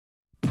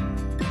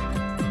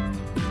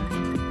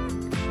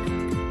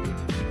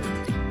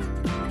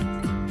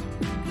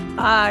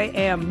I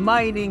am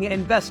mining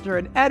investor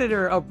and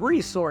editor of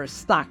Resource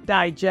Stock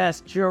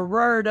Digest,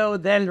 Gerardo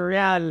Del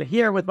Real,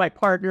 here with my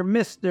partner,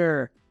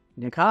 Mr.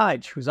 Nick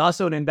Hodge, who's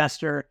also an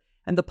investor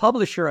and the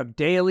publisher of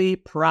Daily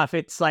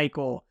Profit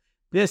Cycle.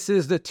 This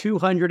is the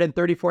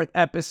 234th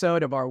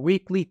episode of our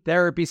weekly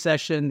therapy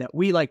session that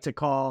we like to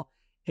call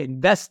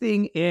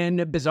Investing in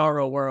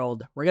Bizarro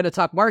World. We're going to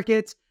talk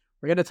markets,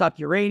 we're going to talk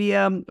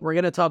uranium, we're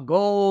going to talk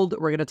gold,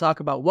 we're going to talk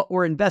about what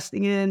we're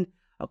investing in,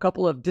 a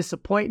couple of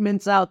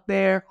disappointments out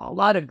there, a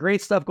lot of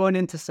great stuff going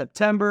into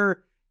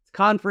September. It's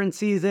conference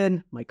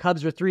season. My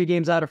Cubs are 3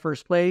 games out of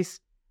first place.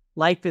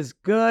 Life is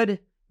good.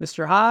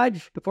 Mr.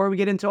 Hodge, before we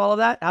get into all of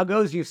that, how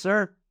goes you,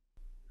 sir?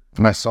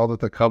 And I saw that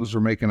the Cubs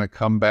were making a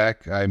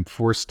comeback. I'm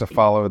forced to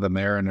follow the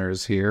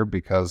Mariners here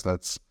because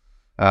that's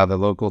the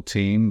local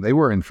team. They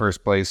were in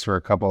first place for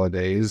a couple of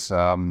days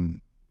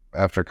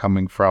after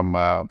coming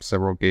from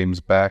several games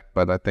back,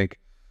 but I think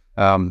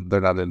they're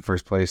not in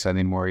first place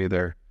anymore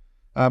either.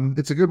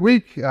 It's a good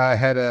week. I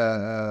had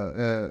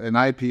an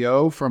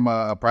IPO from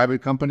a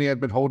private company I'd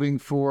been holding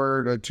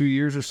for 2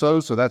 years or so.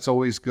 So that's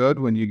always good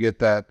when you get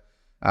that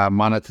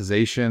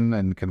monetization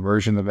and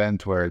conversion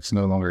event where it's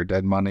no longer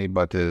dead money,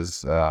 but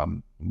is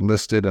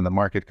listed and the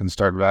market can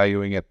start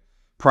valuing it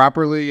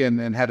properly,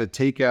 and had a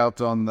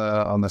takeout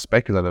on the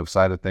speculative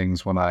side of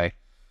things when I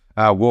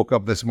woke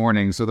up this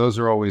morning. So those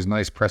are always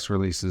nice press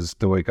releases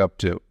to wake up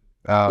to.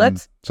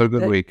 So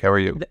good week. How are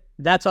you?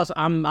 That's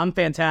awesome. I'm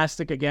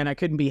fantastic. Again, I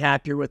couldn't be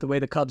happier with the way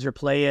the Cubs are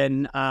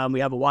playing. We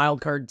have a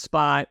wild card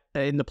spot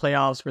in the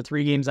playoffs. We're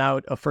 3 games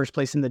out of first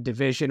place in the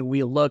division.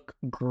 We look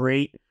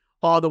great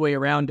all the way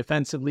around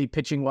defensively,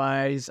 pitching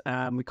wise.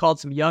 We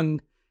called some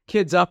young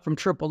kids up from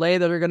AAA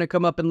that are going to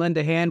come up and lend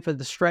a hand for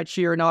the stretch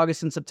here in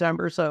August and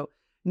September. So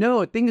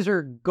no, things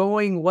are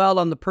going well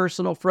on the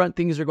personal front.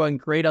 Things are going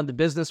great on the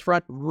business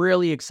front.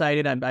 Really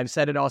excited. I've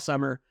said it all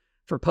summer.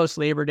 For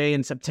post-Labor Day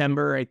in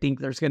September, I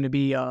think there's going to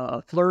be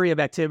a flurry of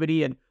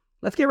activity. And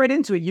let's get right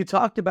into it. You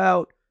talked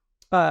about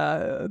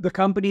the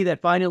company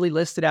that finally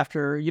listed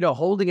after,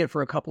 holding it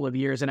for a couple of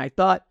years. And I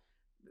thought,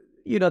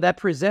 that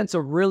presents a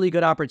really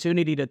good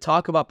opportunity to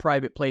talk about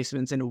private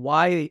placements and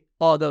why,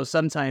 although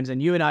sometimes,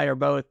 and you and I are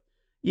both,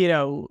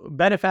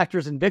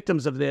 benefactors and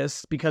victims of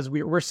this because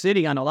we're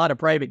sitting on a lot of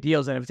private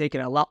deals that have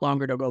taken a lot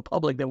longer to go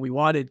public than we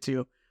wanted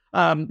to.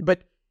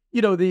 But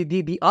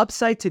the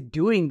upside to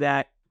doing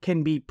that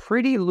can be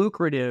pretty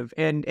lucrative,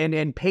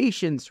 and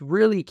patience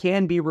really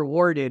can be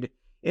rewarded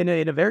in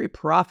a very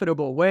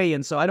profitable way.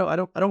 And so I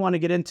don't want to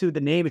get into the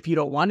name if you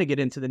don't want to get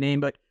into the name,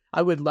 but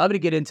I would love to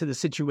get into the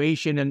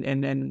situation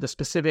and the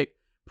specific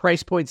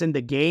price points and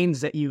the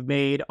gains that you've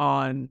made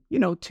on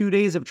 2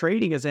 days of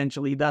trading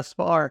essentially thus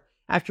far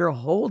after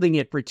holding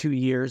it for 2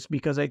 years.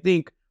 Because I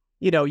think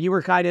you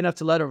were kind enough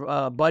to let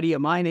a buddy of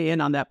mine in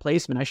on that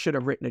placement. I should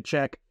have written a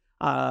check.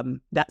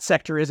 That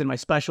sector isn't my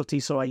specialty,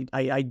 so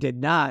I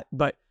did not.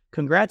 But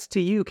congrats to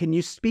you. Can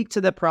you speak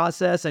to the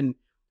process and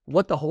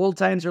what the hold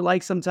times are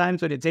like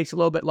sometimes when it takes a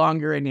little bit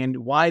longer, and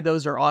why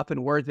those are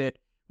often worth it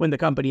when the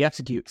company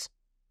executes?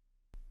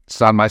 It's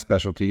not my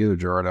specialty either,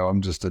 Gerardo.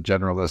 I'm just a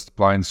generalist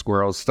blind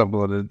squirrel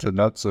stumbling into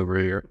nuts over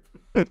here.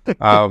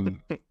 And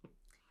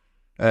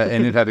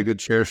it had a good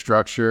share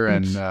structure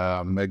and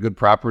good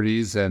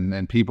properties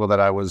and people that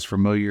I was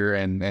familiar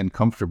and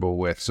comfortable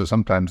with. So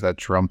sometimes that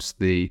trumps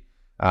the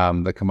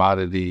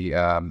commodity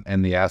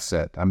and the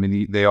asset. I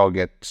mean, they all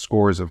get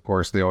scores, of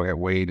course. They all get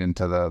weighed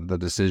into the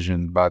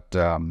decision, but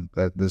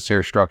the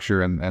share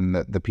structure and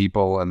the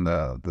people and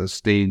the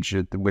stage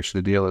at which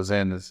the deal is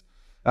in is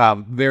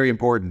very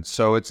important.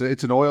 So it's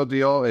an oil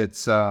deal.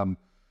 It's a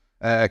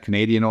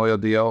Canadian oil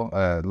deal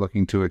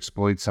looking to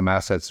exploit some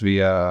assets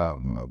via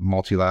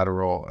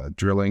multilateral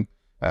drilling,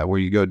 where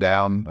you go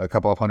down a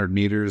couple of 100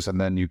 meters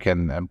and then you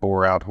can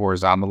bore out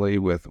horizontally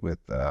with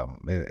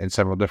in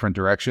several different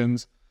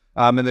directions.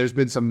 And there's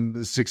been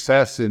some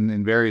success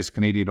in various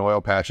Canadian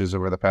oil patches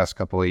over the past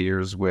couple of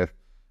years with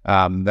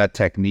that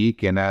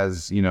technique. And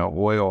as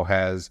oil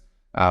has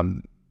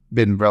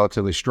been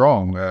relatively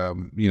strong,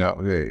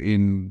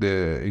 in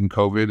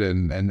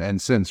COVID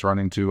and since,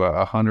 running to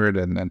 100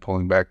 and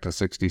pulling back to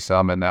 60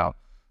 some, and now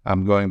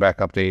going back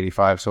up to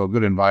 85. So a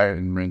good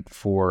environment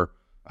for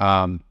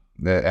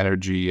the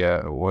energy,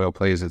 oil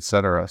plays,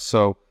 etc.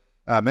 So.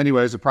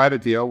 Anyways, a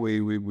private deal.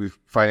 We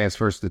financed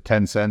first at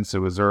 10 cents. It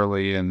was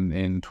early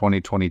in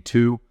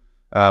 2022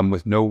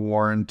 with no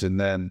warrant. And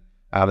then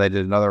they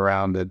did another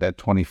round at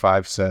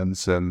 25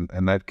 cents. And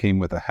that came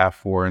with a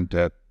half warrant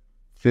at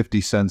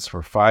 50 cents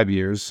for 5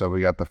 years. So we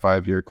got the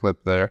 5-year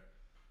clip there.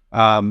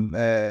 And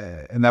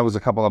that was a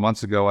couple of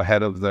months ago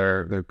ahead of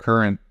their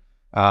current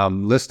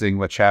listing,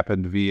 which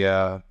happened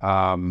via,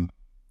 going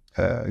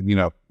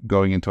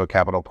into a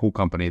capital pool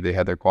company. They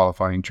had their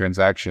qualifying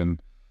transaction,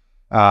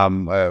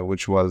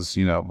 which was,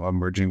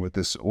 merging with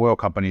this oil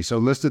company. So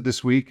listed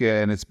this week,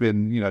 and it's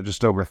been,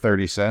 just over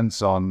 30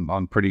 cents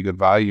on pretty good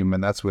volume.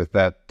 And that's with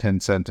that 10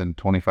 cent and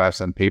 25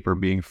 cent paper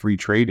being free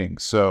trading.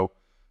 So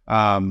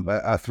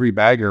a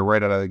 3-bagger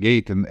right out of the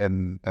gate.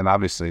 And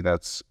obviously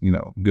that's,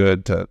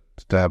 good to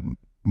have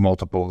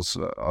multiples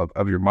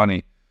of your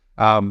money.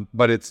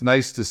 But it's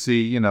nice to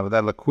see, you know,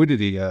 that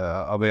liquidity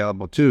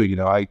available too. You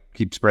know, I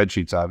keep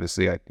spreadsheets,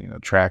 obviously. I, you know,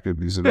 track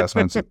these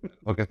investments,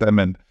 look at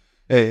them,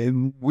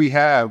 and we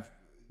have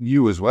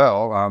you as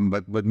well,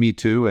 but me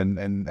too,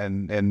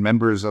 and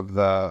members of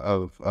the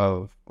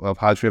of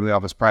Hodge Family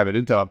Office Private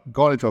Intel. I've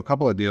gone into a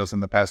couple of deals in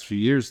the past few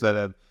years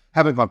that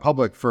haven't gone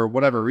public for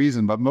whatever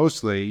reason, but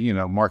mostly, you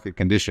know, market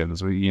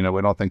conditions. We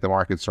don't think the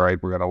market's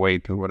right. We're going to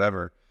wait or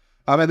whatever.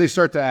 And they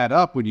start to add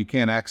up when you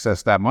can't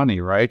access that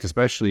money, right?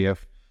 Especially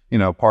if, you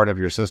know, part of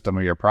your system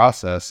or your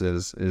process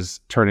is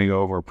turning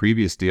over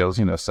previous deals,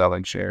 you know,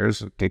 selling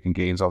shares, taking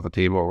gains off the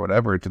table or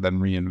whatever, to then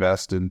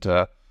reinvest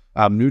into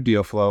new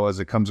deal flow as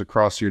it comes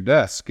across your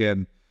desk.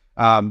 And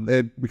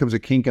it becomes a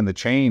kink in the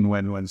chain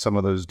when some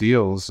of those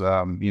deals,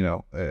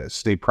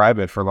 stay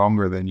private for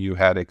longer than you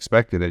had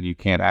expected, and you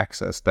can't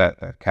access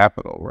that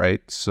capital,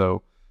 right?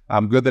 So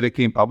good that it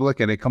came public,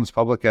 and it comes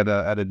public at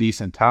a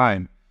decent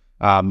time.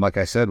 Like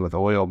I said, with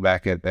oil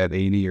back at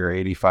 80 or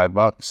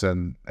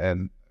 $85,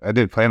 and I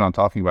did plan on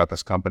talking about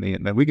this company,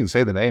 and we can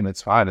say the name.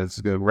 It's fine.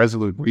 It's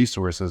Resolute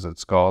Resources,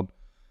 it's called.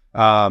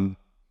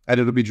 And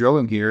it'll be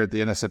drilling here at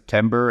the end of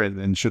September,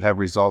 and should have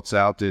results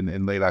out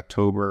in late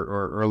October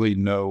or early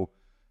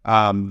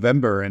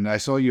November. And I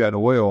saw you had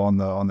oil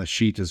on the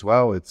sheet as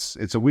well.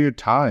 It's a weird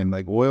time.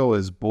 Like, oil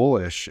is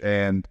bullish,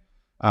 and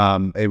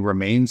it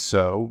remains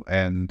so.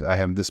 And I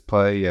have this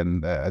play,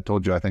 and I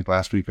told you, I think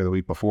last week or the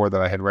week before,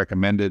 that I had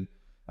recommended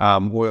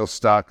oil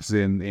stocks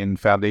in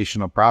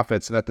foundational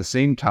profits. And at the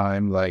same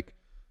time, like,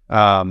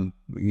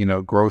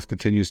 growth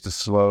continues to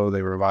slow.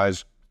 They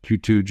revised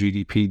Q2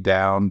 GDP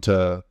down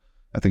to,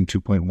 I think,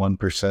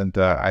 2.1%,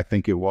 I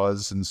think it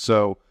was. And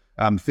so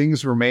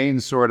things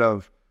remain sort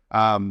of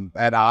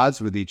at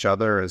odds with each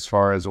other as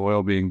far as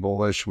oil being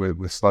bullish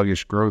with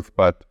sluggish growth.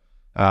 But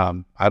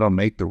I don't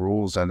make the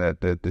rules, and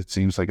it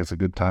seems like it's a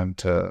good time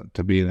to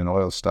be in an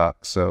oil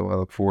stock. So I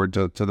look forward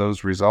to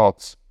those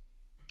results.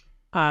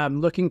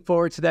 I'm looking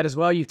forward to that as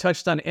well. You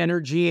touched on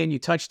energy and you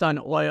touched on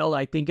oil.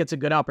 I think it's a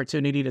good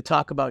opportunity to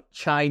talk about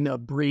China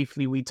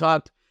briefly. We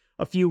talked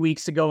a few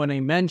weeks ago, and I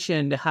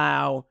mentioned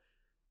how,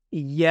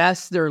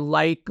 yes, there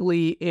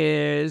likely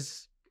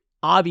is,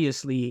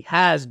 obviously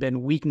has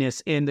been,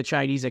 weakness in the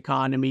Chinese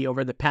economy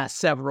over the past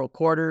several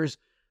quarters.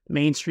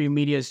 Mainstream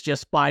media is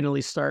just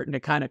finally starting to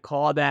kind of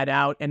call that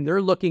out, and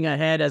they're looking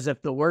ahead as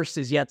if the worst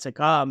is yet to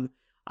come.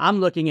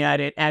 I'm looking at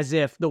it as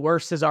if the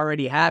worst has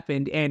already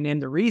happened,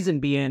 and the reason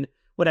being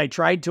what I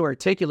tried to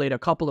articulate a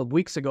couple of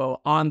weeks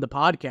ago on the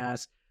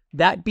podcast,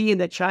 that being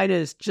that China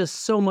is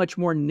just so much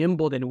more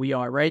nimble than we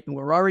are, right? And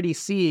we're already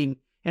seeing,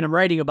 and I'm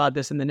writing about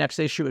this in the next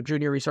issue of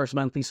Junior Resource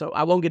Monthly, so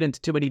I won't get into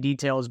too many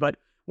details, but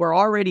we're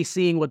already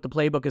seeing what the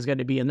playbook is going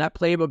to be. And that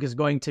playbook is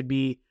going to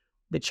be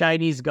the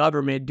Chinese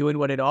government doing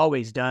what it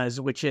always does,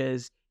 which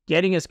is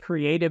getting as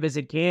creative as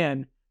it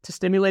can to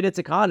stimulate its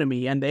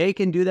economy. And they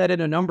can do that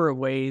in a number of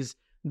ways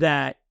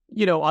that,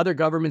 other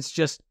governments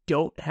just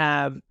don't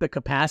have the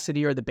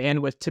capacity or the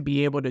bandwidth to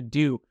be able to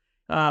do.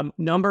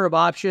 Number of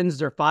options,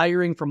 they're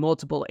firing from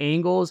multiple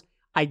angles.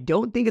 I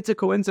don't think it's a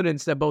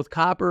coincidence that both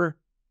copper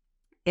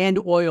and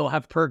oil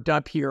have perked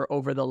up here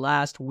over the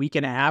last week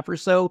and a half or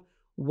so,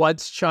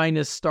 once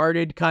China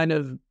started kind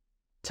of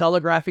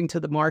telegraphing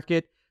to the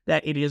market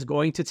that it is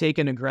going to take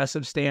an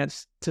aggressive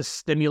stance to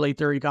stimulate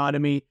their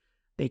economy.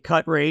 They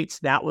cut rates.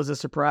 That was a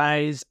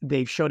surprise.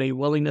 They've showed a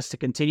willingness to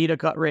continue to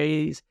cut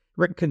rates,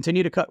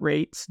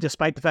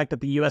 despite the fact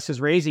that the U.S. is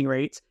raising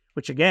rates,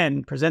 which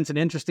again presents an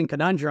interesting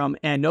conundrum,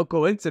 and no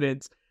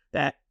coincidence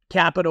that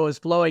capital is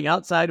flowing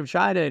outside of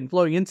China and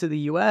flowing into the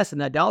U.S., and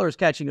that dollar is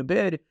catching a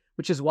bid,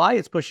 which is why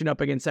it's pushing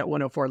up against that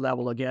 104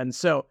 level again.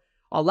 So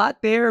a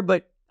lot there,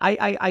 but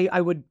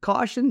I would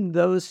caution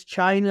those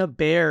China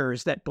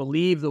bears that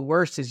believe the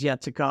worst is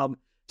yet to come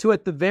to,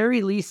 at the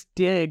very least,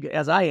 dig,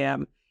 as I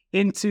am,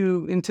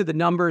 into the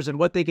numbers and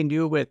what they can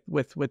do with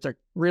their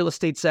real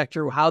estate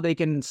sector, how they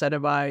can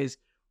incentivize,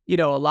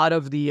 a lot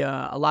of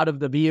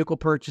the vehicle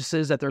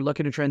purchases that they're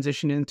looking to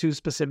transition into,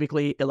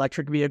 specifically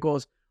electric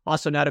vehicles.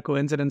 Also, not a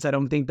coincidence, I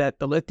don't think that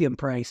the lithium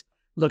price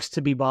looks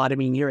to be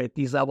bottoming here at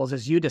these levels,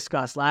 as you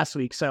discussed last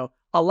week. So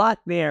a lot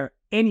there.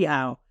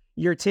 Anyhow,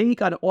 your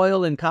take on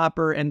oil and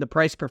copper and the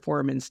price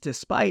performance,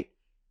 despite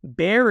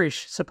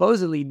bearish,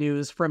 supposedly,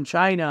 news from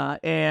China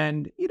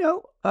and,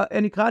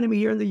 an economy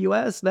here in the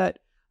U.S. that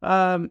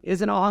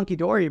isn't all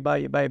honky-dory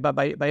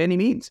by any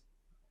means.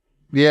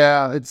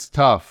 Yeah, it's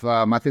tough.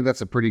 I think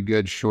that's a pretty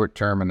good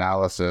short-term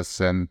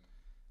analysis. And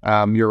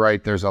you're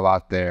right, there's a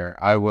lot there.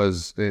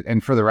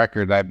 And for the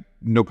record, I have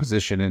no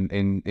position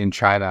in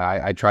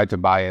China. I tried to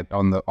buy it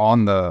on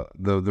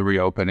the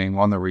reopening,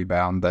 on the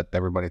rebound that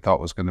everybody thought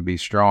was going to be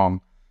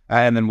strong,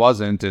 and then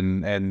wasn't,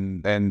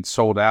 and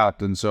sold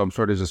out. And so I'm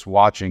sort of just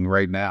watching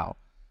right now.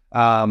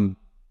 What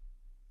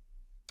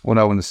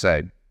I want to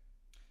say,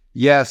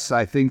 yes,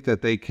 I think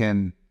that they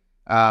can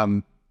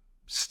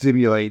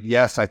stimulate.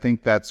 Yes, I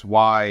think that's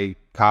why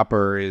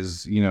copper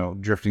is,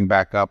 drifting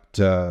back up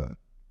to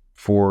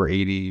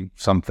 480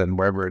 something,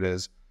 wherever it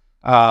is.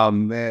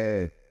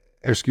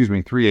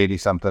 380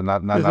 something,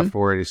 not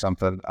 480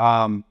 something.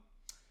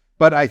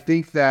 But I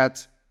think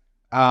that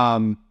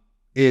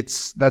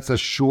that's a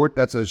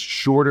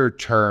shorter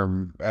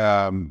term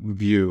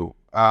view.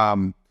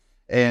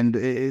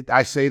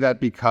 I say that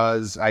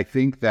because I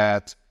think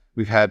that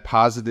we've had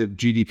positive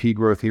GDP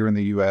growth here in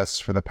the U.S.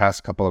 for the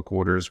past couple of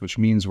quarters, which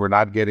means we're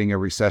not getting a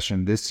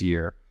recession this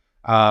year.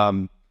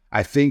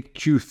 I think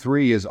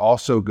Q3 is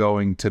also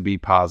going to be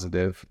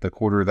positive, the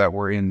quarter that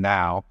we're in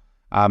now.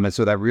 And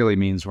so that really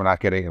means we're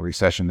not getting a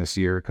recession this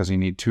year because you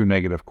need 2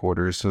 negative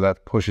quarters. So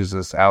that pushes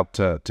us out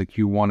to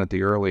Q1 at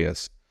the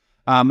earliest.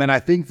 And I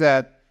think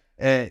that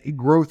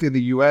growth in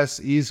the U.S.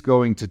 is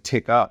going to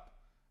tick up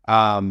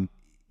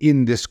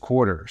in this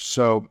quarter.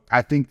 So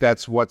I think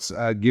that's what's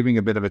giving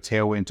a bit of a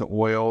tailwind to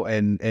oil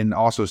and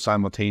also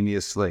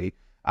simultaneously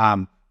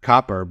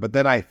copper. But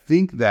then I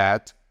think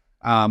that,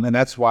 and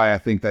that's why I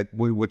think that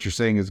what you're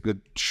saying is good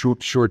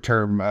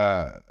short-term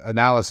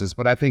analysis.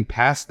 But I think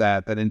past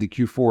that into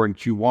Q4 and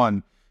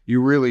Q1,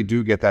 you really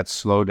do get that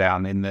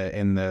slowdown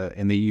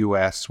in the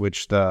U.S.,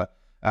 which the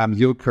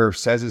yield curve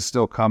says is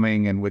still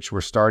coming, and which we're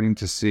starting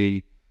to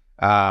see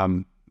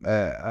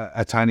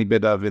a tiny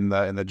bit of in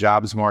the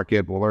jobs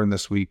market. We'll learn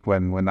this week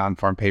when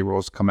non-farm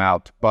payrolls come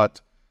out. But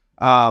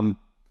and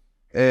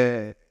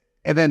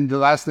then the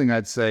last thing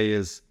I'd say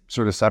is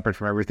sort of separate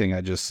from everything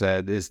I just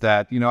said is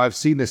that, I've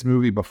seen this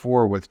movie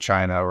before with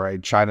China, right?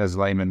 China's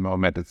Lehman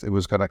moment. It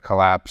was going to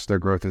collapse. Their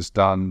growth is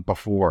done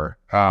before,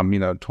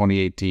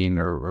 2018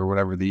 or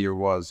whatever the year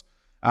was.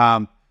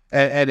 And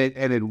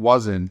it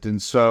wasn't.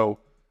 And so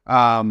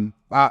I'm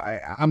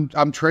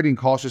trading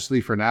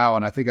cautiously for now.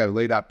 And I think I've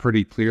laid out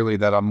pretty clearly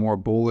that I'm more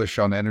bullish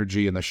on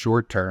energy in the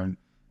short term,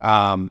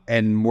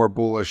 and more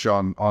bullish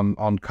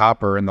on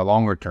copper in the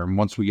longer term.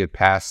 Once we get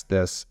past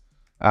this,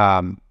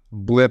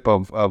 blip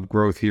of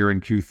growth here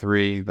in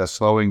Q3, the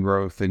slowing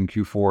growth in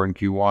Q4 and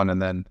Q1, and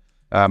then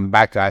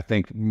back to, I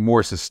think,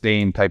 more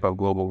sustained type of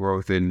global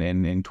growth in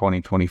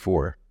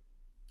 2024.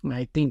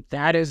 I think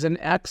that is an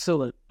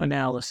excellent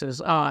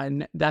analysis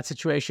on that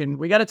situation.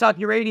 We got to talk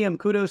uranium.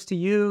 Kudos to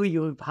you.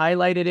 You've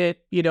highlighted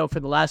it, for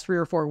the last 3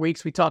 or 4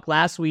 weeks. We talked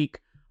last week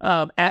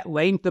at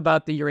length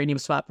about the uranium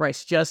spot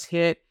price. Just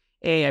hit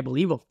I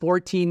believe, a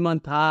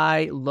 14-month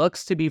high.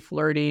 Looks to be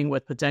flirting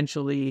with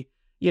potentially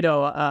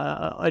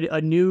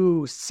a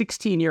new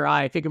 16-year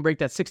high, if you can break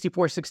that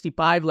 64,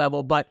 65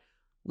 level, but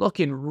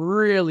looking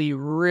really,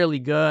 really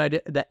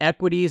good. The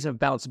equities have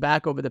bounced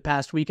back over the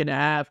past week and a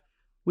half.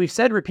 We've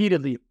said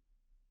repeatedly,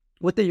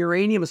 with the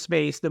uranium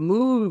space, the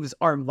moves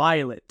are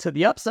violent to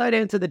the upside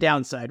and to the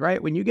downside,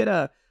 right? When you get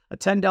a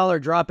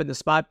 $10 drop in the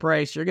spot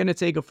price, you're going to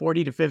take a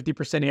 40 to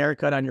 50%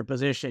 haircut on your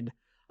position.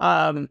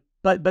 But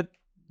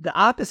the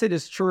opposite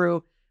is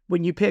true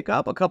when you pick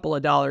up a couple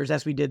of dollars,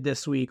 as we did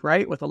this week,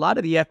 right? With a lot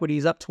of the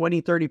equities up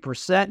 20,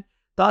 30%.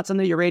 Thoughts on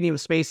the uranium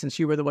space, since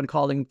you were the one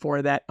calling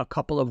for that a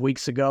couple of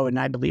weeks ago, and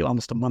I believe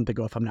almost a month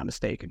ago, if I'm not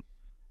mistaken.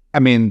 I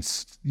mean,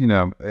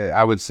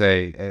 I would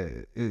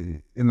say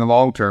in the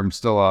long term,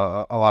 still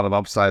a lot of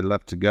upside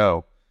left to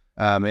go.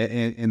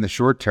 In the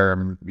short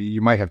term, you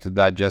might have to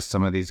digest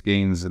some of these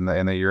gains in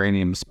the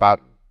uranium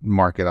spot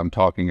market I'm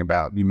talking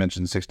about. You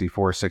mentioned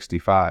 64,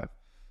 65.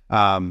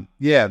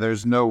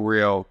 There's no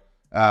real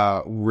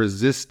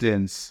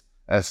resistance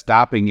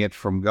stopping it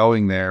from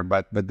going there,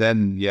 but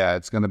then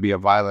it's going to be a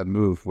violent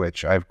move,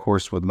 which I of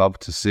course would love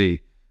to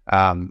see.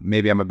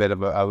 Maybe I'm a bit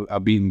of a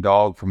beaten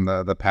dog from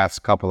the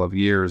past couple of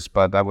years,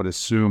 but I would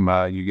assume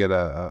you get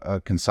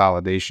a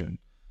consolidation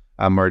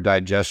or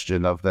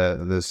digestion of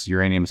this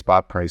uranium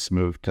spot price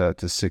move to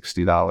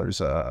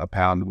 $60 a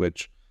pound,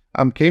 which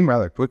came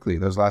rather quickly.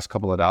 Those last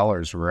couple of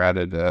dollars were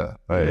added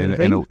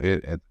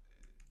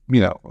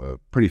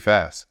pretty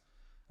fast.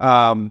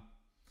 So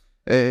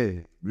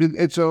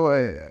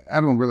I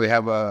don't really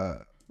have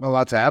a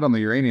lot to add on the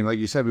uranium. Like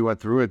you said, we went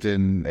through it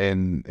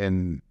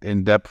in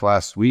depth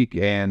last week,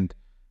 and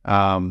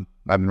I've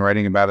been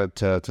writing about it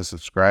to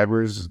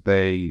subscribers.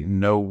 They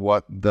know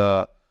what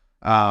the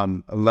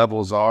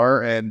levels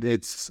are, and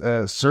it's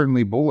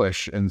certainly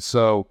bullish. And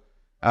so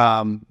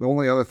the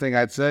only other thing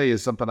I'd say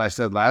is something I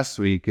said last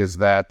week, is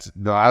that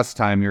the last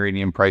time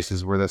uranium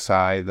prices were this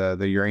high,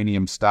 the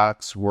uranium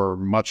stocks were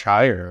much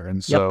higher.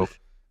 And so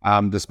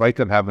despite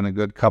them having a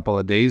good couple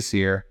of days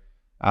here,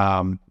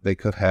 they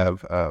could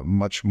have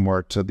much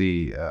more to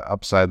the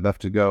upside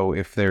left to go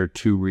if they're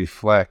to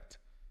reflect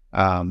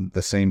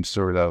the same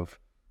sort of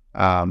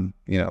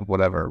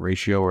whatever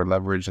ratio or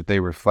leverage that they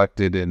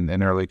reflected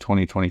in early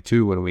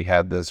 2022 when we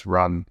had this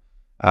run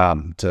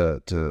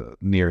to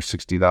near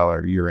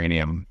 $60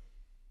 uranium.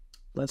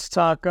 Let's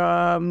talk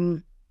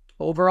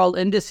overall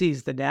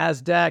indices. The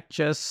NASDAQ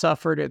just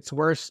suffered its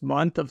worst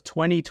month of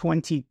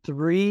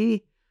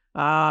 2023.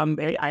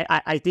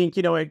 I think,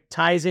 it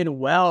ties in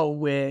well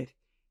with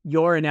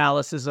your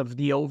analysis of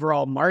the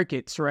overall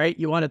markets, right?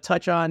 You want to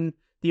touch on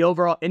the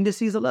overall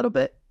indices a little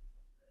bit?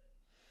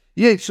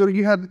 Yeah, so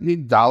you had the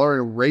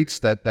dollar rates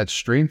that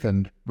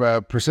strengthened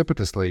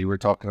precipitously. You were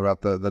talking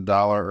about the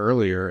dollar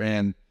earlier,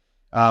 and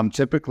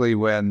typically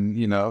when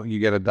you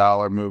get a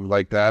dollar move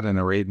like that and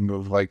a rate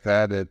move like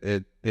that,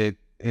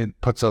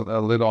 it puts a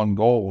lid on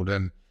gold,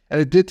 and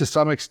And it did to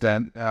some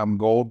extent.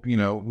 Gold,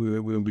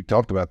 we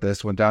talked about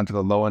this, went down to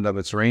the low end of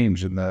its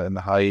range in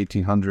the high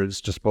 1800s,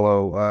 just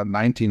below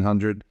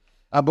 1900.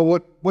 But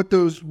what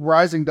those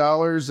rising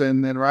dollars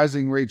and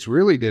rising rates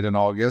really did in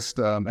August,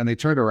 and they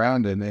turned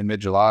around in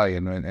mid-July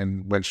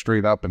and went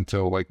straight up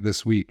until like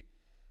this week,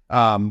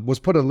 was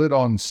put a lid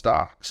on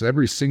stocks.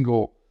 Every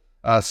single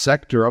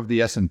sector of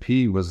the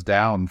S&P was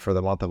down for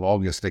the month of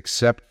August,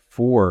 except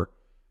for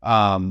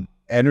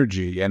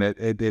energy, and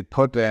it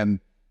put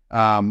an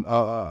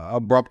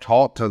abrupt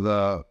halt to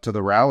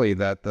the rally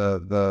that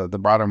the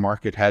broader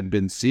market had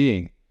been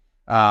seeing.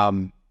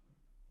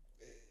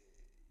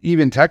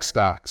 Even tech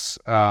stocks,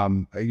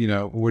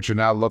 which are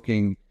now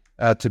looking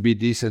to be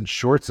decent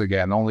shorts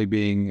again, only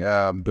being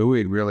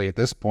buoyed really at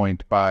this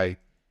point by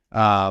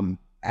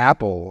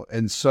Apple.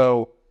 And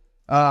so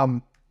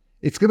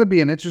it's going to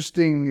be an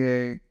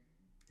interesting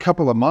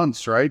couple of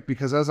months, right?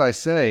 Because as I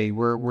say,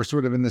 we're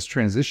sort of in this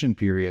transition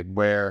period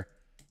where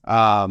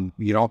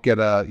you don't get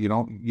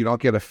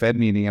a Fed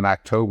meeting in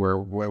October.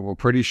 We're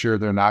pretty sure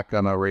they're not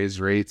going to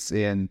raise rates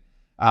in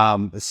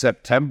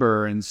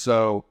September, and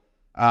so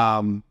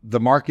the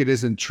market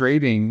isn't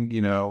trading,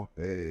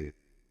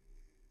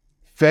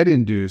 Fed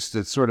induced.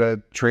 It's sort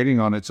of trading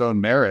on its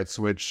own merits,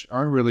 which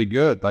aren't really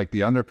good, like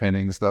the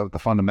underpinnings, the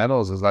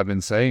fundamentals, as I've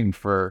been saying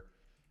for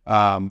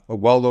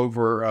well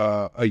over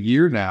a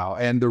year now.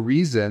 And the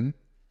reason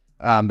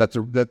that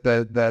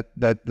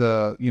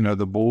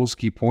the bulls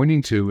keep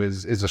pointing to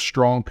is a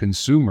strong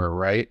consumer,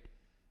 right?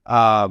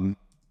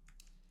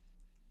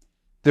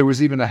 There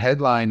was even a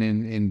headline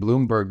in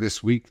Bloomberg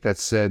this week that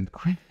said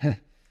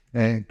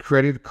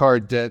credit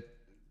card debt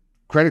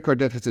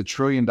hits $1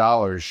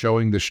 trillion,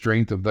 showing the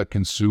strength of the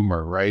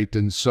consumer, right?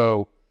 And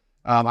so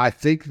I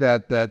think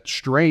that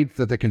strength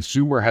that the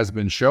consumer has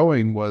been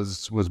showing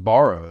was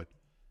borrowed.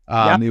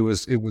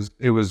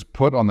 It was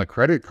put on the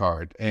credit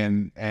card,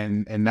 and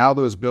now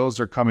those bills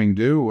are coming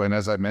due. And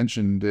as I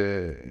mentioned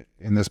in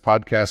this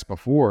podcast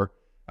before,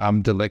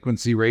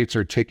 delinquency rates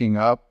are ticking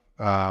up,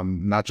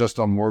 not just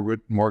on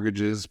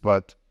mortgages,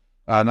 but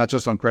not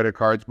just on credit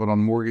cards, but on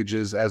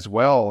mortgages as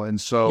well. And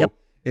so,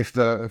 if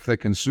the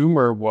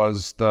consumer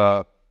was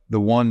the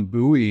one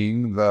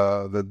buoying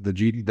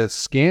the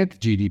scant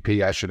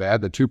GDP, I should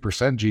add, the 2%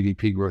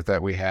 GDP growth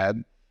that we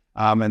had.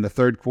 And the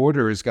third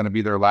quarter is going to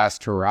be their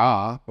last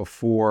hurrah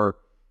before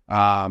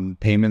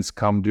payments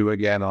come due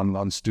again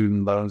on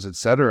student loans, et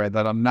cetera.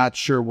 That I'm not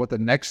sure what the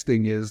next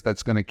thing is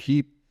that's going to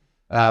keep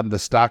the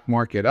stock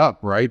market up,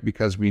 right?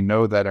 Because we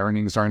know that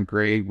earnings aren't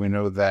great. We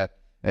know that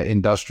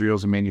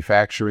industrials and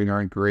manufacturing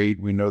aren't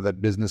great. We know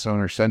that business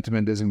owner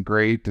sentiment isn't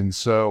great. And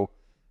so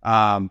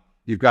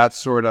you've got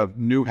sort of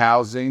new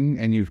housing,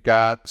 and you've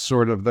got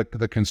sort of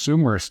the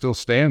consumer still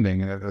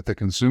standing. And if the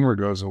consumer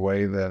goes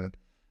away, then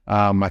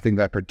I think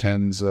that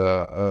portends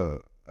a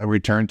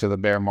return to the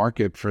bear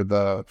market for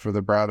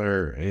the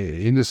broader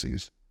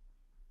indices.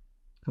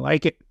 I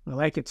like it.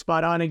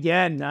 Spot on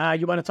again.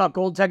 You want to talk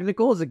gold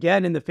technicals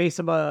again in the face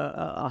of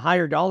a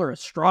higher dollar, a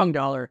strong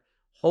dollar,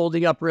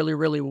 holding up really,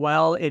 really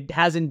well. It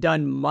hasn't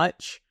done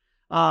much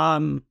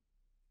of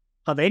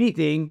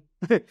anything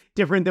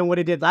different than what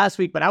it did last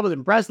week, but I was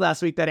impressed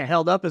last week that it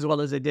held up as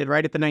well as it did,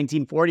 right at the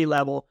 1940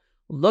 level.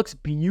 Looks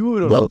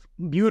beautiful,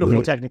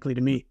 beautiful technically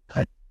to me.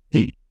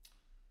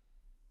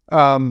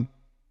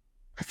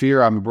 I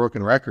fear I'm a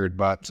broken record,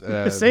 but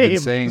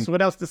same.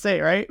 What else to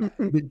say, right?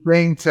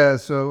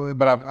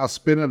 But I'll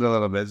spin it a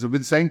little bit. So I've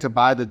been saying to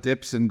buy the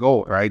dips in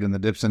gold, right? And the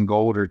dips in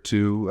gold are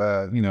to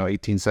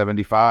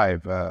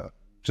 1875,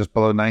 just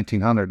below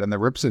 1900, and the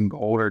rips in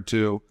gold are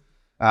to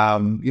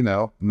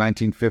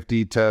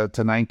 1950 to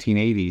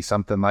 1980,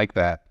 something like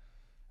that.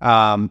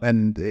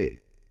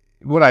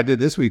 What I did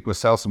this week was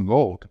sell some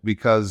gold,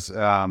 because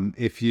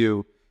if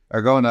you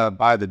are going to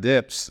buy the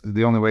dips,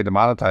 the only way to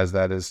monetize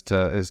that is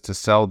to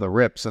sell the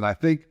rips. And I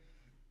think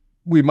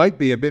we might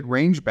be a bit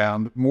range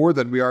bound more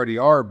than we already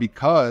are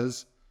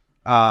because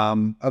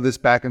of this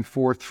back and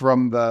forth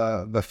from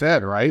the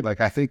Fed, right?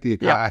 Like I think the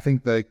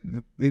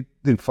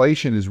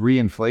inflation is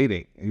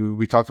reinflating.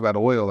 We talked about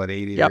oil at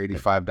 $80 or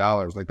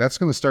 $85. Like that's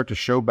going to start to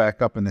show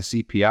back up in the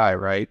CPI,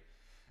 right?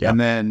 Yep.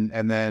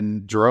 And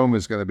then Jerome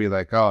is going to be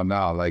like, oh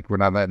no, like we're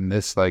not letting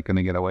this going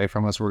to get away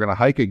from us. We're going to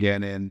hike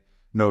again in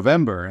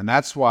November. And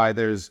that's why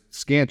there's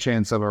scant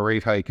chance of a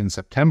rate hike in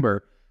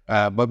September,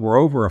 but we're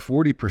over a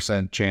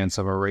 40% chance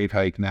of a rate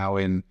hike now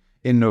in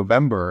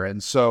November.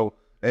 And so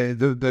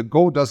the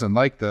gold doesn't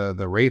like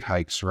the rate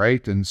hikes,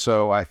 right? And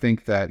so I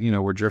think that,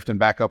 we're drifting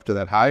back up to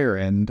that higher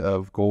end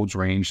of gold's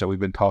range that we've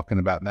been talking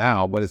about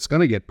now, but it's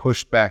going to get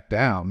pushed back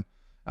down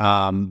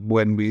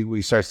when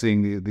we start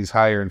seeing these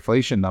higher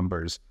inflation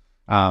numbers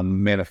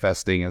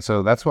manifesting. And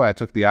so that's why I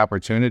took the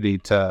opportunity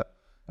to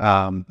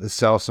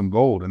sell some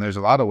gold. And there's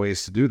a lot of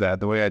ways to do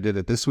that. The way I did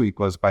it this week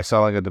was by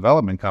selling a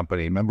development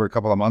company. Remember a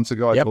couple of months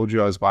ago, I told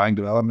you I was buying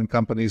development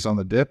companies on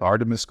the dip.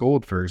 Artemis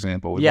Gold, for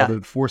example, we bought it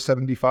at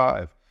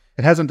 $4.75.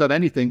 It hasn't done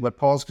anything but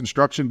pause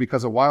construction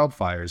because of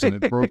wildfires,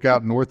 and it broke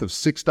out north of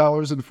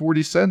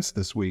 $6.40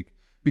 this week.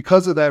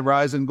 because of that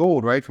rise in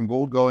gold, right? From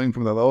gold going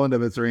from the low end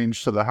of its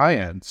range to the high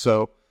end.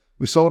 So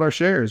we sold our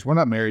shares. We're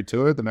not married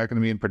to it. They're not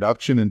going to be in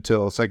production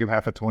until second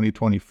half of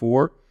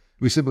 2024.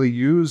 We simply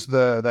use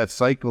that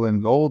cycle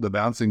in gold, the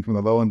bouncing from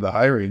the low end to the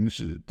high range,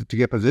 to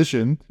get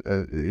positioned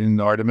in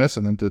Artemis,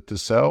 and then to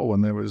sell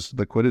when there was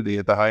liquidity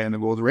at the high end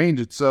of gold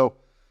range. And so,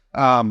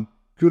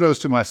 kudos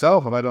to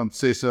myself if I don't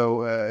say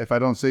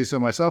so.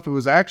 Myself, it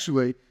was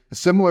actually a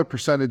similar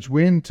percentage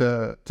win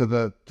to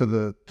the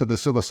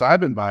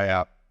psilocybin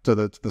buyout, to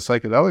the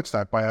psychedelic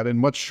stock buyout, in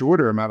much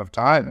shorter amount of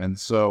time. And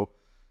so,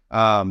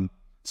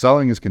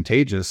 selling is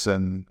contagious,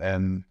 and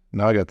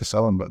now I got the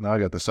selling, but now I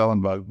got the selling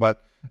bug.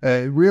 But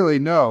really,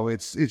 no,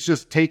 it's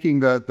just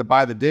taking the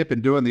buy the dip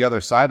and doing the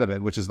other side of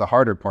it, which is the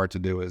harder part to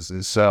do, is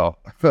sell.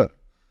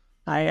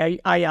 I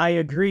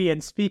agree.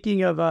 And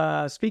speaking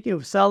of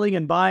selling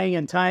and buying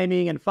and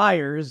timing and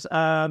fires,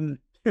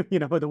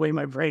 the way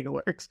my brain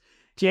works,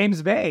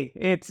 James Bay,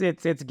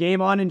 it's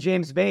game on in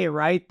James Bay,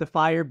 right? The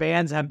fire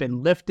bans have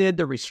been lifted,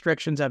 the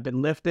restrictions have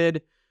been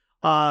lifted.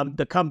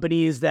 The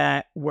companies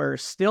that were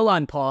still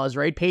on pause,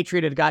 right?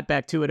 Patriot had got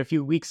back to it a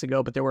few weeks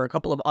ago, but there were a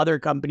couple of other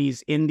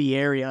companies in the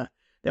area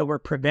that were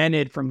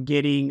prevented from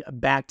getting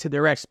back to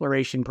their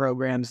exploration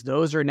programs.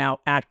 Those are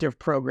now active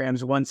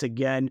programs once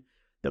again.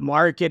 The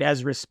market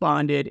has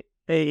responded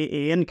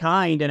in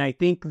kind, and I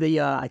think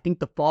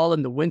the fall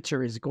and the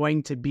winter is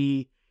going to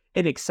be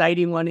an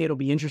exciting one. It'll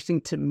be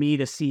interesting to me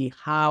to see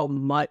how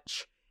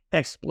much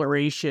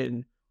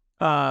exploration,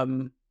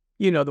 the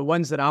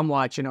ones that I'm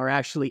watching are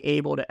actually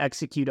able to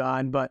execute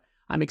on. But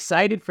I'm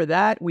excited for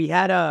that. We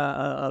had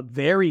a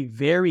very,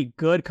 very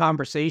good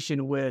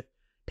conversation with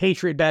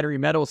Patriot Battery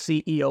Metals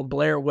CEO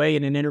Blair Way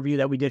in an interview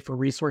that we did for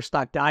Resource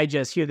Stock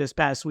Digest here this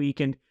past week.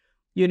 And,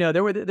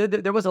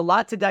 there was a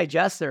lot to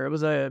digest there. It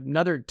was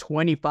another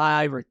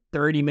 25 or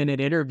 30-minute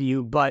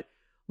interview. But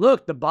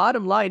look, the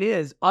bottom line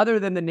is, other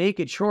than the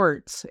naked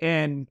shorts,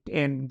 and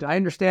I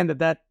understand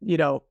that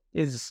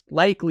is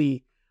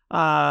likely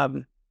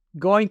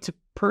going to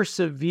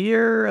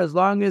persevere as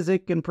long as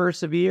it can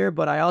persevere,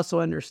 but I also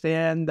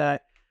understand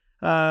that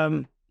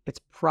it's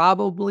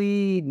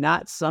probably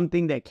not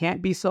something that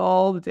can't be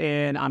solved,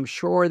 and I'm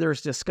sure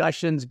there's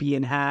discussions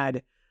being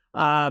had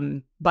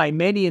by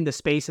many in the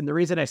space. And the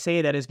reason I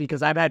say that is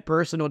because I've had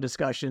personal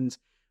discussions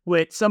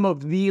with some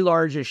of the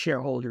largest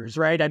shareholders,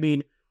 right? I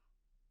mean,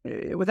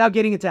 without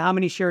getting into how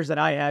many shares that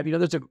I have,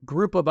 there's a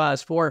group of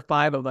us, 4 or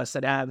 5 of us,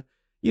 that have,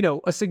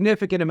 a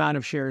significant amount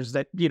of shares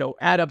that,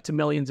 add up to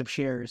millions of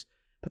shares.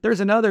 But there's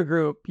another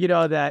group,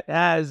 that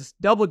has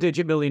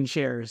double-digit million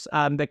shares,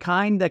 the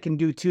kind that can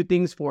do 2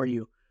 things for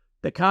you.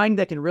 The kind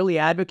that can really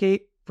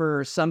advocate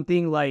for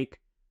something like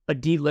a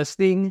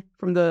delisting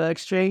from the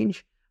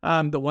exchange,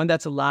 the one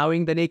that's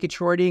allowing the naked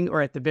shorting,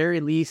 or at the very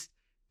least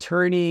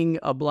turning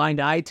a blind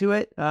eye to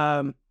it.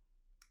 And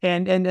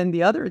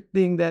the other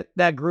thing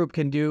that group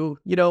can do,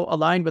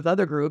 aligned with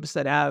other groups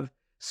that have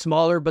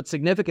smaller but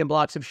significant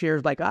blocks of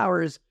shares like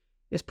ours,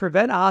 is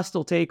prevent a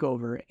hostile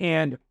takeover.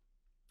 And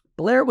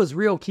Blair was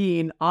real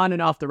keen on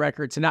and off the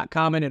record to not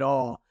comment at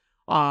all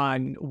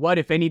on what,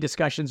 if any,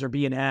 discussions are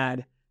being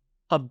had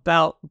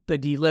about the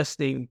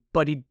delisting,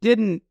 but he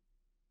didn't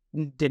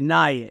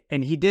deny it,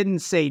 and he didn't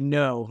say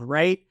no,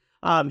 right?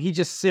 He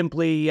just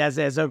simply, as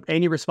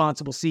any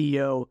responsible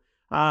CEO,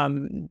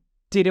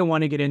 didn't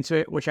want to get into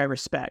it, which I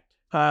respect.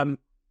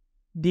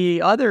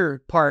 The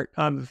other part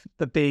of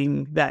the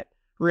thing that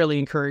really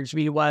encouraged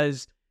me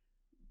was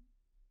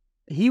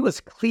he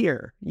was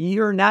clear.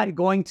 You're not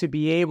going to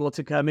be able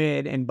to come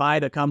in and buy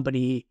the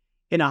company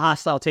in a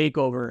hostile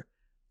takeover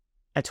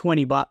at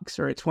 $20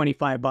 or at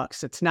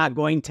 $25. It's not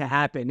going to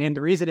happen. And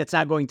the reason it's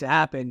not going to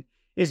happen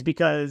is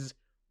because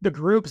the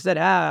groups that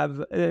have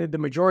the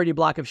majority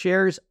block of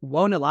shares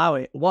won't allow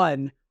it.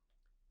 1,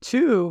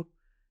 2,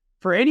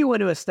 for anyone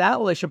to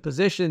establish a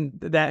position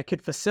that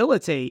could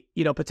facilitate,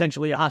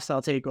 potentially a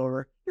hostile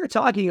takeover, you're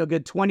talking a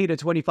good 20 to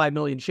 25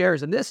 million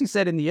shares. And this he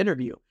said in the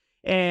interview.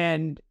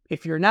 And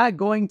if you're not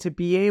going to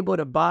be able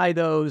to buy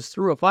those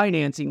through a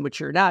financing, which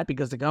you're not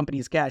because the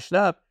company's cashed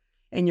up,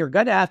 and you're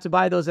going to have to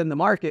buy those in the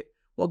market,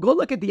 well, go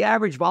look at the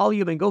average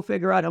volume and go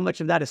figure out how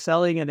much of that is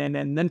selling, and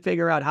then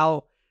figure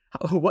out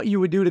what you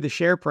would do to the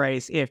share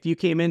price if you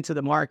came into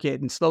the market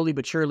and slowly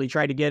but surely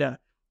tried to get a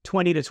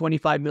 20 to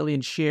 25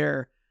 million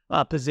share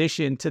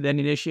position to then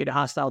initiate a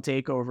hostile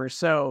takeover.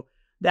 So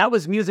that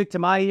was music to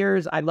my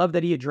ears. I love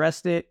that he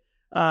addressed it.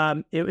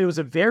 It was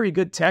a very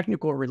good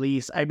technical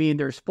release. I mean,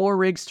 there's 4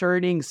 rigs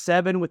turning,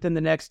 7 within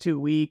the next 2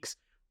 weeks,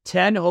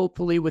 10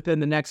 hopefully within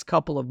the next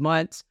couple of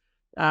months.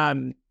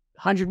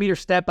 100-meter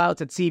step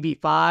outs at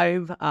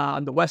CV5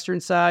 on the western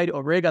side,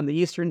 a rig on the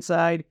eastern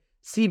side.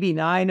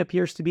 CV9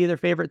 appears to be their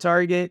favorite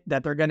target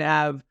that they're going to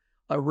have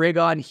a rig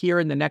on here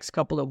in the next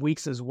couple of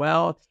weeks as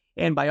well.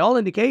 And by all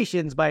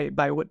indications, by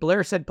what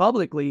Blair said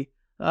publicly,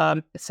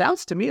 it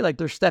sounds to me like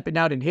they're stepping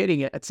out and hitting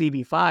it at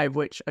CV5,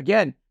 which,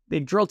 again,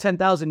 they've drilled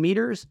 10,000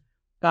 meters.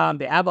 They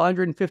have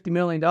 $150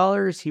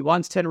 million. He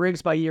wants 10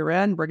 rigs by year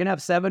end. We're going to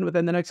have 7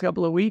 within the next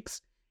couple of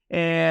weeks.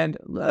 And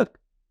look,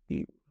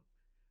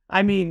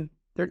 I mean,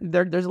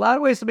 There's a lot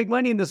of ways to make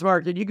money in this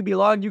market. You could be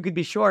long, you could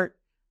be short.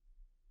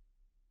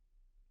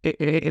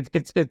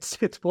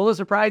 It's full of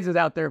surprises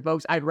out there,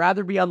 folks. I'd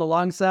rather be on the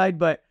long side,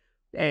 but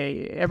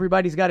hey,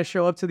 everybody's got to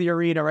show up to the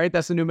arena, right?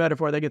 That's the new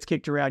metaphor that gets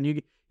kicked around.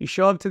 You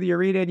show up to the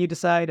arena and you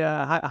decide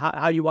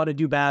how you want to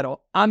do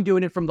battle. I'm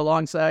doing it from the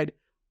long side.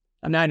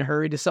 I'm not in a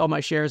hurry to sell my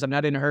shares. I'm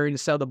not in a hurry to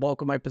sell the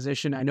bulk of my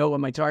position. I know what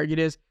my target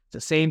is. It's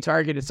the same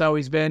target it's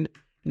always been.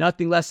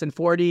 Nothing less than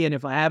 40. And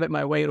if I have it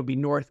my way, it'll be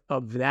north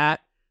of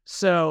that.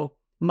 So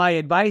my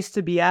advice,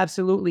 to be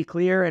absolutely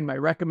clear, and my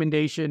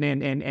recommendation,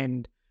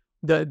 and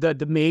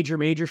the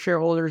major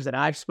shareholders that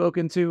I've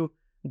spoken to,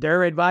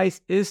 their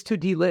advice is to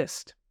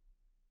delist.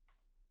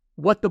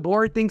 What the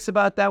board thinks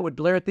about that, what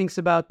Blair thinks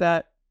about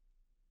that,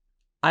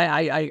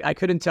 I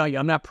couldn't tell you.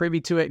 I'm not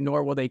privy to it,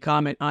 nor will they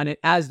comment on it,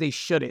 as they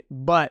shouldn't.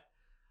 But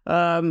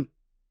I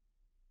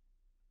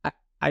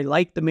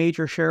like the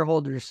major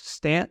shareholders'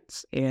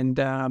 stance,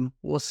 and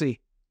we'll see.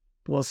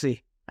 We'll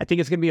see. I think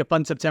it's going to be a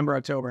fun September,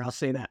 October. I'll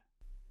say that.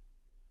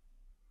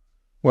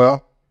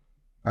 Well,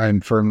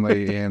 I'm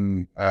firmly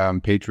in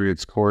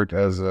Patriots Court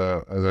as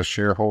a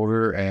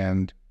shareholder,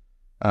 and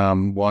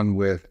one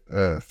with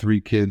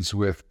 3 kids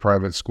with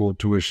private school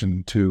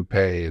tuition to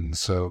pay, and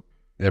so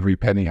every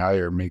penny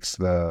higher makes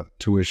the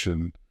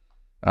tuition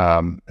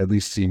at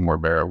least seem more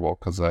bearable,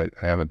 because I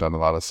haven't done a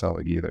lot of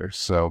selling either.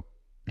 So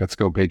let's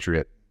go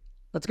Patriot.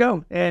 Let's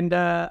go. And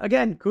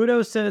again,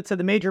 kudos to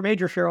the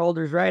major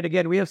shareholders, right?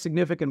 Again, we have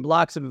significant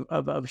blocks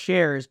of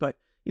shares, but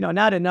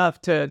not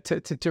enough to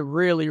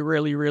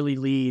really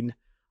lean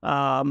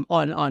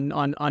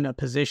on a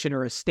position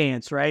or a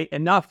stance, right?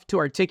 Enough to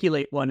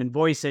articulate one and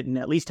voice it and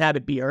at least have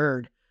it be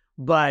heard.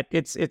 But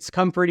it's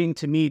comforting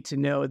to me to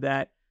know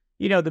that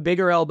the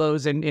bigger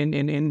elbows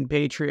in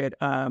Patriot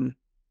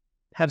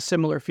have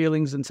similar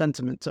feelings and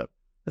sentiments. So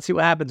let's see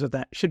what happens with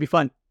that. Should be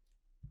fun.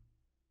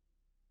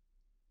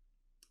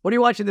 What are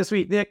you watching this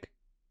week, Nick?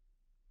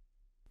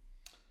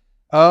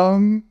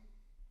 Gosh,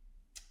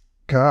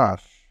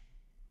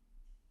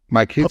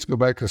 my kids go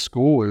back to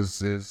school is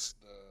the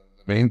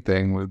main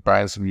thing. We're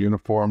buying some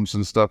uniforms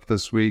and stuff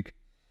this week.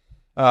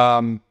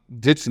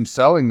 Did some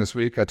selling this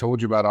week. I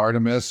told you about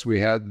Artemis.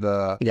 We had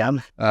the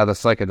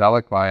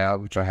psychedelic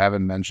buyout, which I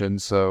haven't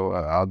mentioned, so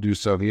I'll do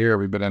so here.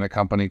 We've been in a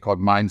company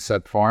called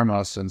Mindset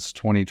Pharma since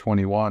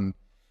 2021.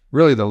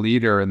 Really the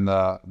leader in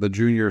the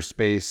junior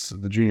space,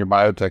 the junior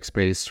biotech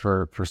space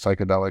for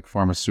psychedelic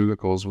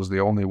pharmaceuticals. Was the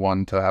only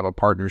one to have a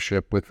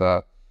partnership with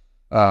a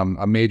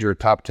major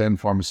top 10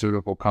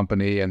 pharmaceutical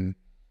company, and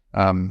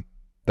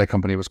that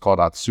company was called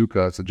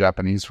Otsuka. It's a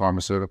Japanese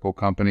pharmaceutical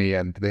company,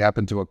 and they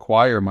happened to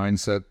acquire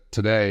Mindset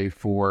today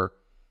for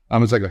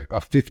it's like a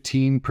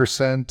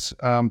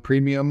 15%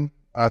 premium,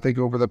 I think,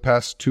 over the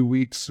past 2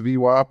 weeks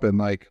VWAP, and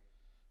like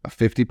a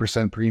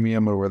 50%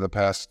 premium over the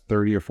past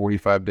 30 or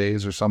 45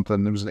 days or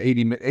something. It was an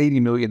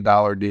 $80 million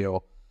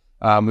deal.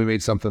 We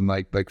made something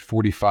like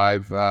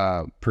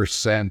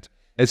 45%.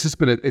 It's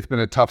been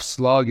a tough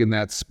slug in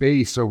that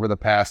space over the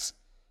past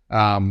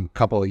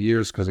couple of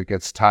years, because it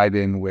gets tied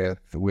in with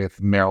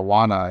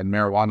marijuana, and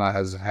marijuana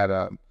has had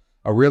a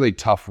really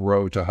tough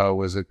row to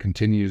hoe as it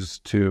continues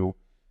to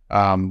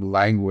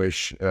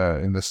languish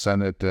in the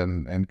Senate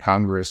and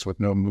Congress, with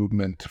no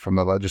movement from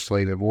the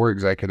legislative or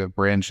executive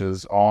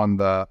branches on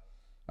the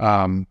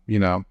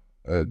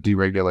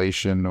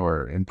deregulation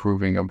or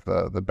improving of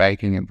the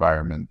banking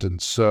environment.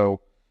 And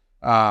so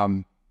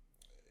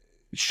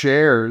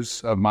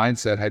shares of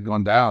Mindset had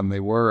gone down. They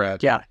were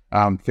at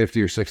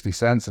 50 or 60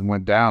 cents and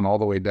went down all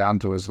the way down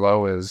to as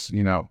low as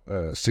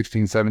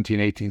 16, 17,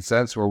 18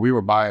 cents, where we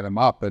were buying them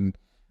up and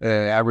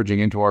averaging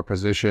into our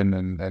position.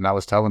 And I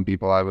was telling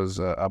people I was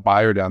a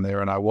buyer down there,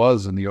 and I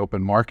was in the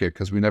open market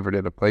because we never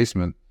did a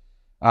placement.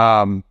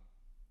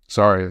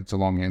 Sorry, it's a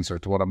long answer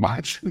to what I'm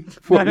watching.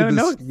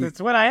 No,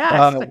 it's what I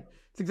asked.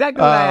 It's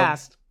exactly what I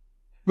asked.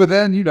 But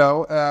then,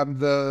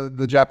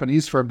 the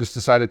Japanese firm just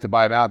decided to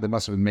buy it out. They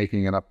must have been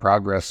making enough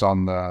progress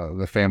on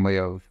the family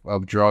of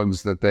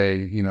drugs that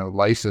they,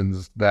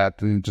 licensed,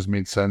 that it just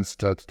made sense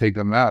to take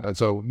them out. And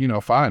so,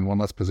 fine, one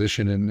less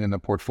position in the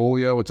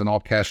portfolio. It's an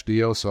all-cash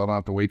deal, so I don't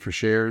have to wait for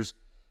shares,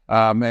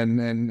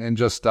 and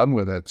just done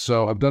with it.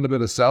 So I've done a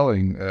bit of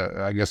selling,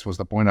 I guess was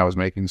the point I was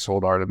making.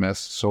 Sold Artemis,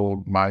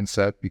 sold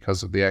Mindset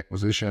because of the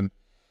acquisition.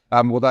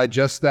 We'll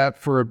digest that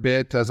for a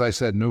bit. As I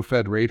said, no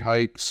Fed rate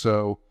hike,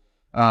 so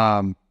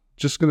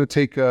just going to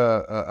take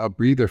a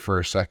breather for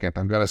a second.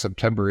 I've got a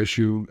September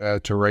issue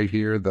to write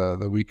here,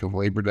 the week of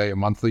Labor Day, a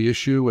monthly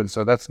issue. And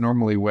so that's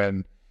normally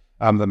when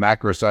the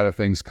macro side of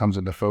things comes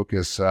into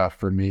focus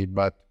for me.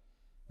 But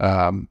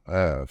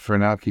for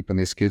now, keeping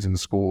these kids in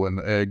school and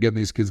getting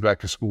these kids back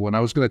to school. And I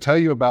was going to tell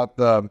you about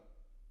the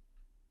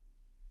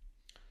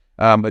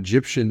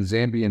Egyptian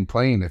Zambian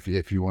plane,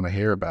 if you want to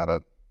hear about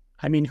it.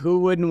 I mean, who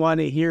wouldn't want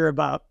to hear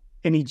about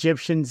an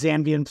Egyptian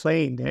Zambian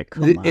plane, Nick?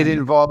 It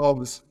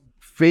involves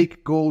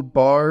fake gold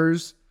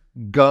bars,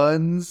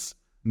 guns,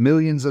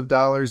 millions of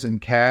dollars in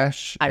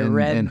cash. I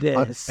read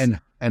this.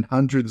 and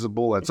hundreds of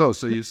bullets. Oh,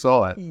 so you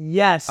saw it.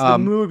 Yes, the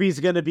movie's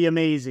going to be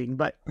amazing,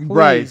 but please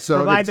Right. So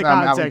provide it's, the I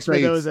would context for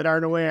say those that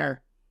aren't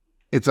aware.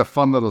 it's a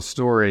fun little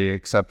story,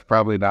 except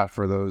probably not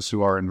for those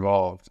who are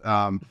involved.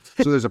 So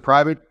there's a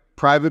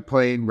private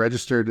plane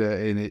registered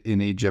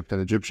in Egypt,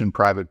 an Egyptian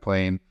private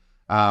plane,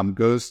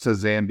 goes to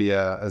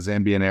Zambia, a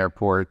Zambian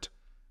airport,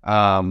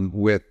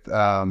 with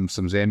some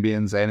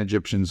Zambians and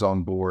Egyptians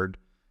on board,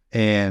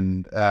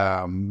 and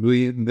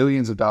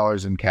millions of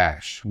dollars in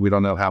cash. We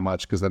don't know how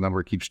much because the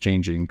number keeps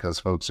changing because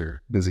folks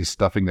are busy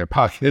stuffing their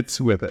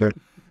pockets with it.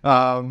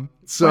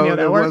 So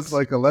it was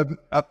like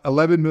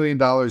 $11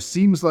 million.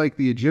 Seems like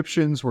the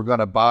Egyptians were going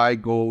to buy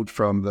gold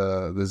from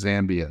the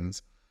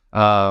Zambians.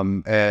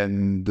 I'm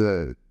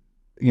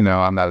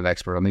not an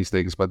expert on these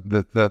things, but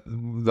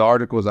the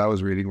articles I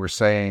was reading were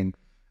saying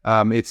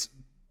it's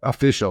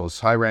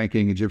officials,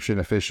 high-ranking Egyptian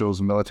officials,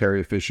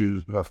 military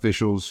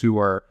officials who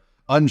are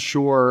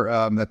unsure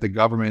that the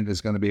government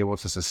is going to be able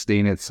to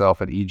sustain itself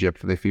in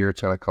Egypt. They fear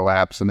it's going to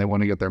collapse, and they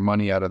want to get their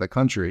money out of the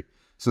country.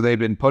 So they've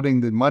been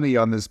putting the money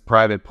on this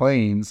private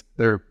planes.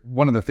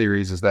 One of the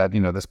theories is that,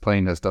 this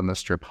plane has done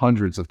this trip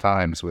hundreds of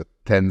times with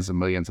tens of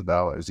millions of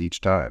dollars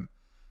each time,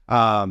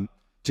 to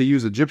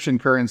use Egyptian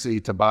currency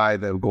to buy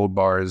the gold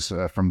bars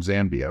from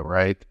Zambia,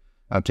 right?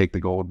 Take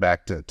the gold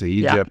back to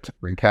Egypt,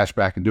 bring cash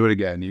back and do it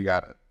again. You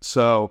got it.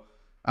 So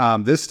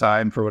this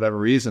time, for whatever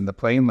reason, the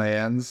plane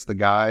lands. The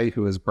guy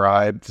who has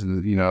bribed,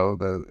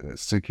 the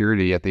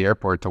security at the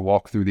airport to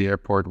walk through the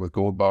airport with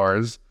gold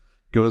bars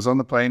goes on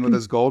the plane with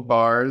his gold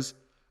bars.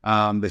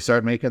 They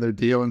start making their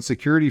deal, and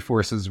security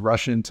forces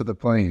rush into the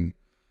plane.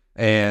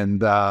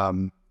 And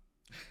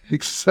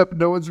except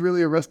no one's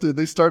really arrested.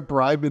 They start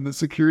bribing the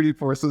security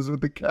forces with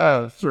the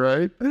cash,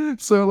 right?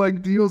 So,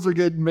 deals are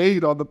getting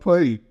made on the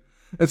plane.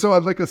 And so,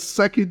 a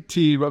second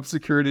team of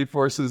security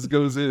forces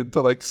goes in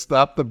to,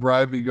 stop the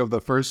bribing of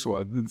the first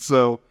one. And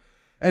so,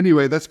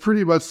 anyway, that's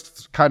pretty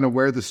much kind of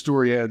where the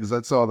story ends.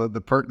 That's all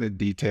the pertinent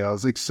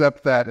details,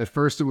 except that at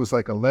first it was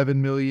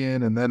 11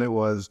 million, and then it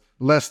was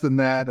less than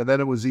that, and then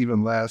it was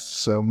even less.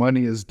 So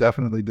money is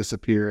definitely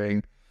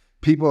disappearing.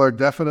 People are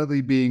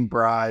definitely being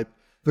bribed.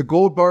 The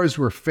gold bars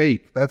were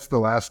fake. That's the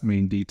last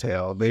main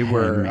detail. They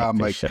were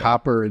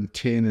copper and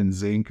tin and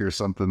zinc or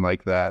something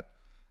like that.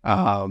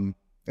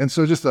 And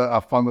so just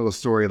a fun little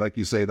story. Like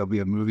you say, there'll be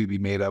a movie be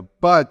made of.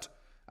 But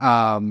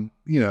in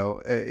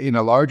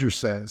a larger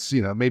sense,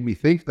 made me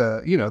think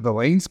that, the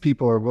lanes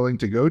people are willing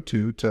to go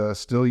to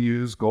still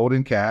use gold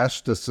and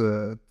cash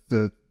to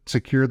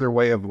secure their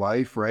way of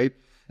life, right?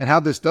 And how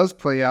this does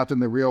play out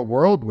in the real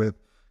world with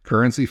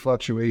currency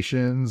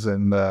fluctuations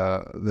and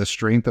the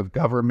strength of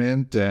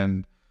government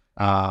and,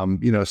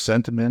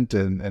 sentiment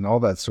and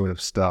all that sort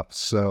of stuff.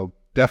 So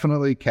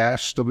definitely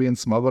cash still being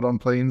smuggled on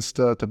planes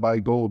to buy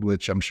gold,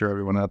 which I'm sure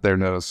everyone out there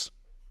knows.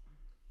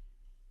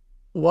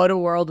 What a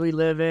world we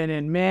live in.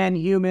 And man,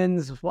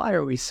 humans, why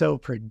are we so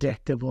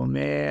predictable,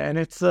 man?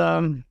 It's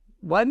one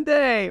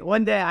day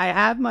I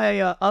have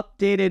my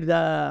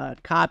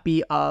updated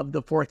copy of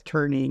The Fourth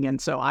Turning,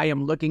 and so I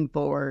am looking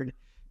forward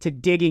to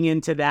digging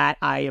into that.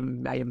 I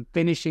am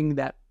finishing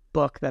that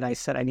book that I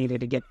said I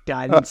needed to get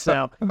done,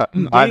 so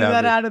getting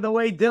that out of the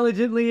way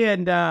diligently,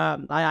 and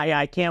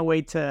I can't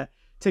wait to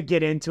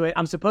get into it.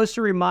 I'm supposed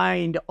to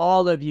remind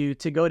all of you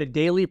to go to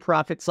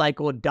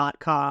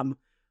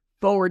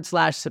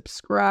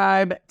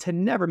dailyprofitcycle.com/subscribe to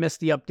never miss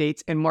the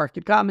updates and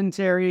market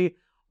commentary,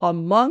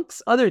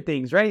 amongst other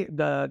things, right?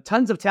 The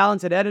tons of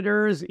talented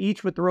editors,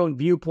 each with their own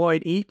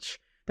viewpoint, each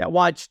that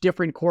watch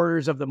different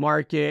quarters of the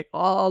market.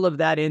 All of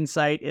that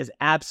insight is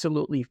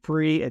absolutely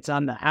free. It's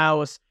on the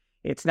house.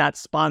 It's not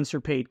sponsor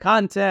paid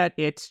content.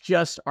 It's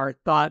just our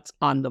thoughts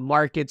on the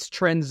markets,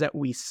 trends that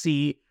we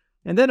see.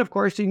 And then, of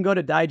course, you can go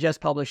to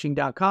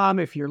digestpublishing.com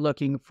if you're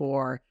looking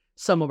for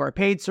some of our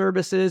paid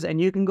services,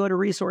 and you can go to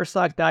Resource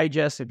Stock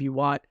Digest if you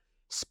want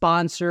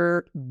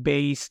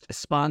sponsor-based,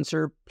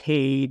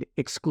 sponsor-paid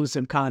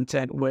exclusive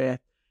content with,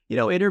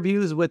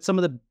 interviews with some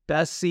of the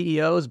best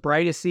CEOs,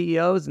 brightest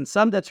CEOs, and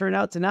some that turn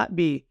out to not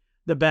be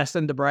the best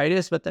and the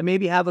brightest, but that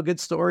maybe have a good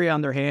story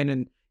on their hand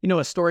and,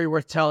 a story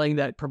worth telling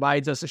that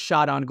provides us a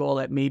shot on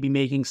goal at maybe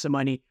making some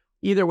money.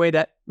 Either way,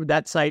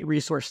 that site,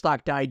 Resource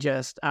Stock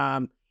Digest,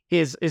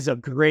 is a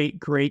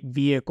great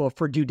vehicle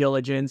for due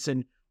diligence,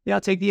 and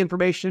take the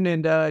information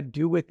and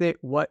do with it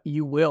what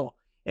you will.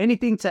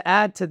 Anything to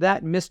add to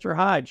that, Mr.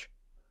 Hodge?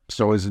 It's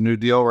always a new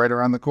deal right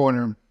around the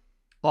corner.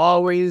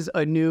 Always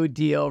a new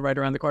deal right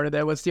around the corner.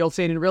 That was the old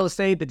saying in real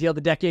estate: the deal of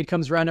the decade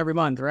comes around every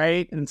month,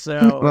 right? And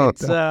so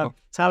it's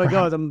how it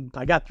goes.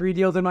 I got 3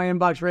 deals in my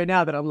inbox right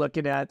now that I'm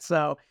looking at.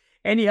 So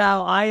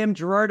anyhow, I am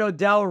Gerardo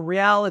Del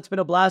Real. It's been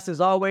a blast as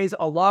always,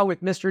 along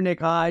with Mr. Nick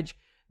Hodge.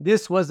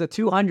 This was the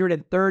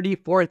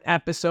 234th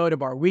episode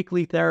of our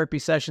weekly therapy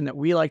session that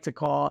we like to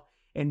call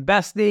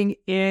Investing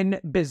in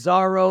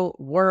Bizarro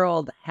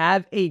World.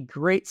 Have a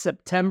great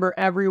September,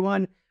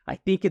 everyone. I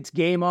think it's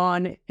game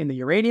on in the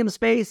uranium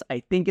space.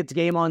 I think it's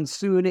game on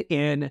soon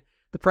in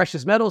the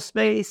precious metal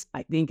space.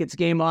 I think it's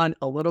game on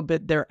a little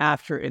bit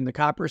thereafter in the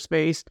copper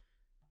space.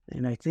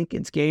 And I think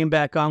it's game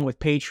back on with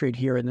Patriot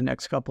here in the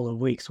next couple of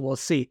weeks. We'll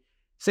see.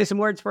 Say some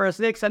words for us,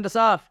 Nick. Send us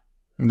off.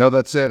 No,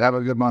 that's it. Have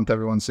a good month,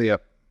 everyone. See ya.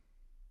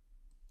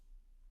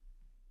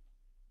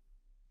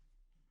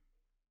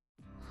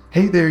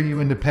 Hey there,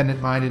 you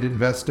independent-minded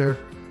investor.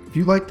 If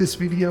you like this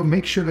video,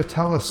 make sure to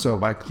tell us so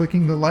by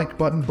clicking the like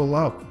button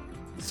below.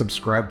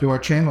 Subscribe to our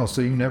channel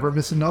so you never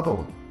miss another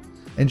one.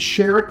 And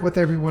share it with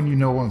everyone you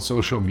know on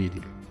social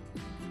media.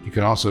 You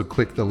can also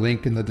click the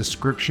link in the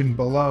description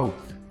below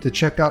to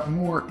check out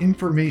more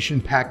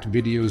information-packed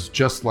videos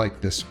just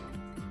like this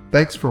one.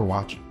 Thanks for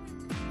watching.